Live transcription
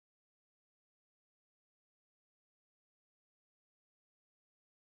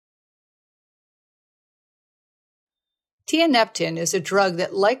Tianeptine is a drug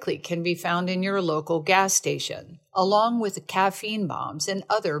that likely can be found in your local gas station, along with caffeine bombs and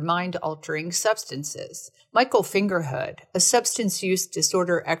other mind-altering substances. Michael Fingerhood, a substance use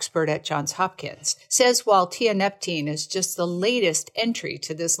disorder expert at Johns Hopkins, says while tianeptine is just the latest entry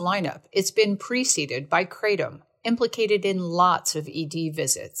to this lineup, it's been preceded by kratom, implicated in lots of ED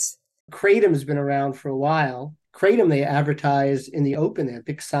visits. Kratom's been around for a while. Kratom, they advertise in the open. They have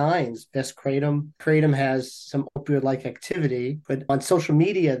big signs, best kratom. Kratom has some opioid-like activity, but on social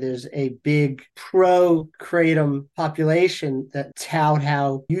media, there's a big pro-kratom population that tout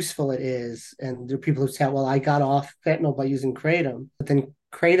how useful it is. And there are people who tout, well, I got off fentanyl by using kratom. But then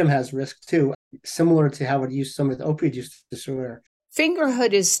kratom has risk too, similar to how it used some of the opioid use disorder.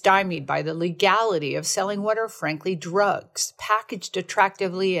 Fingerhood is stymied by the legality of selling what are frankly drugs, packaged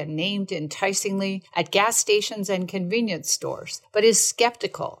attractively and named enticingly at gas stations and convenience stores, but is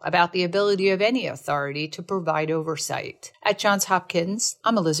skeptical about the ability of any authority to provide oversight. At Johns Hopkins,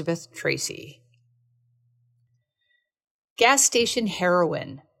 I'm Elizabeth Tracey. Gas station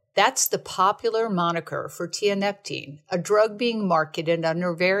heroin. That's the popular moniker for tianeptine, a drug being marketed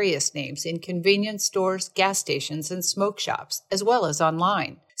under various names in convenience stores, gas stations, and smoke shops, as well as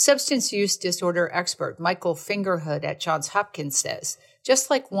online. Substance use disorder expert Michael Fingerhood at Johns Hopkins says, just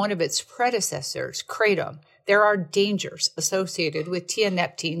like one of its predecessors, kratom, there are dangers associated with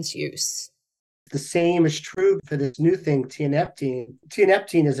tianeptine's use. The same is true for this new thing, tianeptine.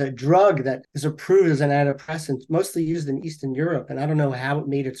 Tianeptine is a drug that is approved as an antidepressant, mostly used in Eastern Europe, and I don't know how it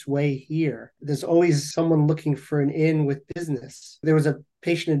made its way here. There's always someone looking for an in with business. There was a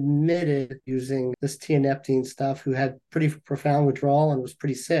patient admitted using this tianeptine stuff who had pretty profound withdrawal and was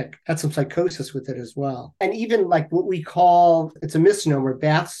pretty sick, had some psychosis with it as well. And even like what we call, it's a misnomer,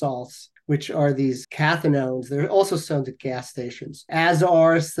 bath salts, which are these cathinones. They're also sold at gas stations, as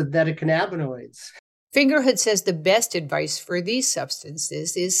are synthetic cannabinoids. Fingerhood says the best advice for these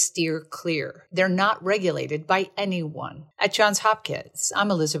substances is steer clear. They're not regulated by anyone. At Johns Hopkins,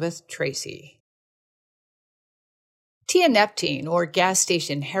 I'm Elizabeth Tracey. Tianeptine, or gas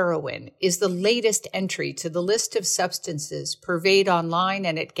station heroin, is the latest entry to the list of substances purveyed online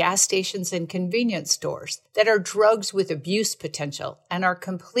and at gas stations and convenience stores that are drugs with abuse potential and are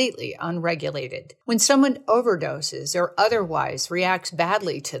completely unregulated. When someone overdoses or otherwise reacts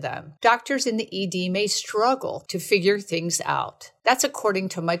badly to them, doctors in the ED may struggle to figure things out. That's according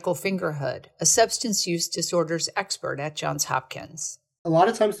to Michael Fingerhood, a substance use disorders expert at Johns Hopkins. A lot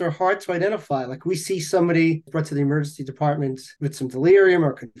of times they're hard to identify. Like we see somebody brought to the emergency department with some delirium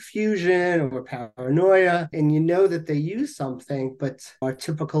or confusion or paranoia, and you know that they use something, but our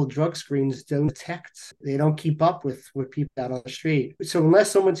typical drug screens don't detect. They don't keep up with people out on the street. So unless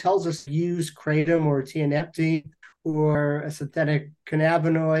someone tells us use kratom or tianeptine or a synthetic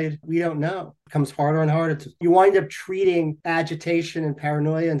cannabinoid, we don't know. It becomes harder and harder you wind up treating agitation and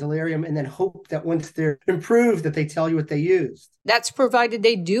paranoia and delirium and then hope that once they're improved that they tell you what they used. That's provided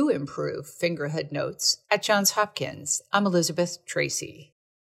they do improve, Fingerhood notes. At Johns Hopkins, I'm Elizabeth Tracey.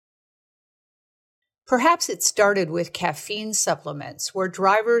 Perhaps it started with caffeine supplements, where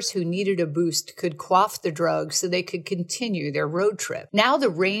drivers who needed a boost could quaff the drug so they could continue their road trip. Now the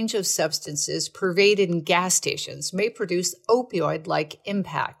range of substances pervaded in gas stations may produce opioid-like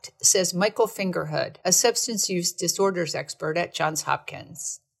impact, says Michael Fingerhood, a substance use disorders expert at Johns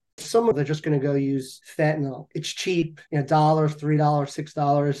Hopkins. Some are just going to go use fentanyl. It's cheap, $1, $3,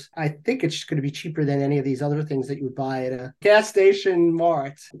 $6. I think it's going to be cheaper than any of these other things that you would buy at a gas station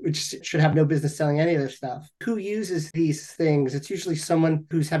mart, which should have no business selling any of this stuff. Who uses these things? It's usually someone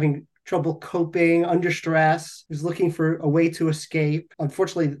who's having trouble coping, under stress, who's looking for a way to escape.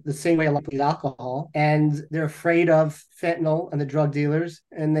 Unfortunately, the same way a lot with alcohol. And they're afraid of fentanyl and the drug dealers.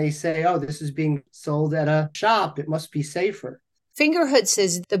 And they say, oh, this is being sold at a shop. It must be safer. Fingerhood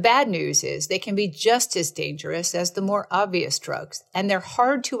says the bad news is they can be just as dangerous as the more obvious drugs, and they're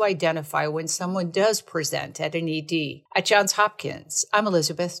hard to identify when someone does present at an ED. At Johns Hopkins, I'm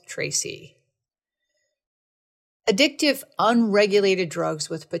Elizabeth Tracey. Addictive, unregulated drugs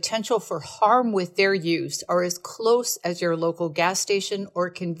with potential for harm with their use are as close as your local gas station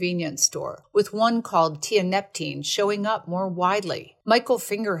or convenience store, with one called tianeptine showing up more widely. Michael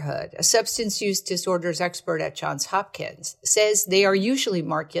Fingerhood, a substance use disorders expert at Johns Hopkins, says they are usually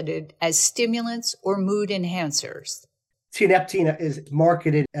marketed as stimulants or mood enhancers. tianeptine is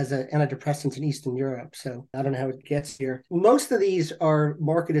marketed as an antidepressant in Eastern Europe, so I don't know how it gets here. Most of these are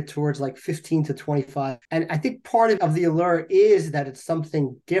marketed towards like 15 to 25. And I think part of the allure is that it's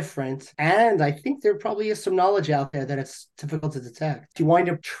something different. And I think there probably is some knowledge out there that it's difficult to detect. You wind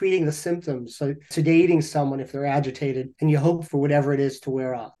up treating the symptoms, so sedating someone if they're agitated, and you hope for whatever it is to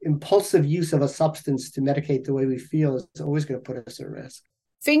wear off. Impulsive use of a substance to medicate the way we feel is always going to put us at risk.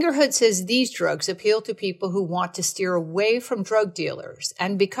 Fingerhood says these drugs appeal to people who want to steer away from drug dealers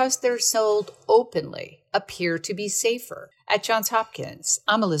and because they're sold openly, appear to be safer. At Johns Hopkins,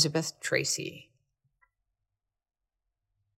 I'm Elizabeth Tracey.